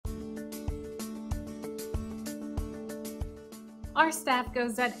Our staff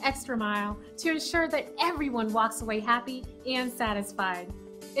goes that extra mile to ensure that everyone walks away happy and satisfied.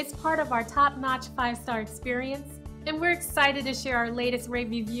 It's part of our top-notch 5-star experience, and we're excited to share our latest rave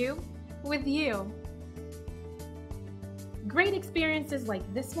review with you. Great experiences like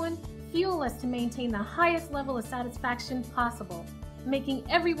this one fuel us to maintain the highest level of satisfaction possible. Making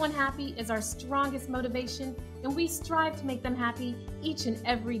everyone happy is our strongest motivation, and we strive to make them happy each and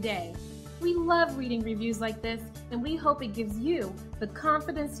every day. We love reading reviews like this, and we hope it gives you the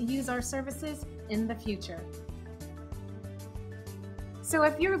confidence to use our services in the future. So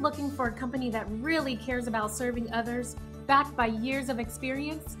if you're looking for a company that really cares about serving others, backed by years of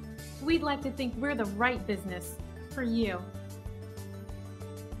experience, we'd like to think we're the right business for you.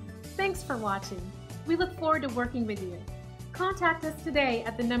 Thanks for watching. We look forward to working with you. Contact us today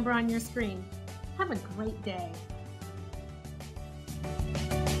at the number on your screen. Have a great day.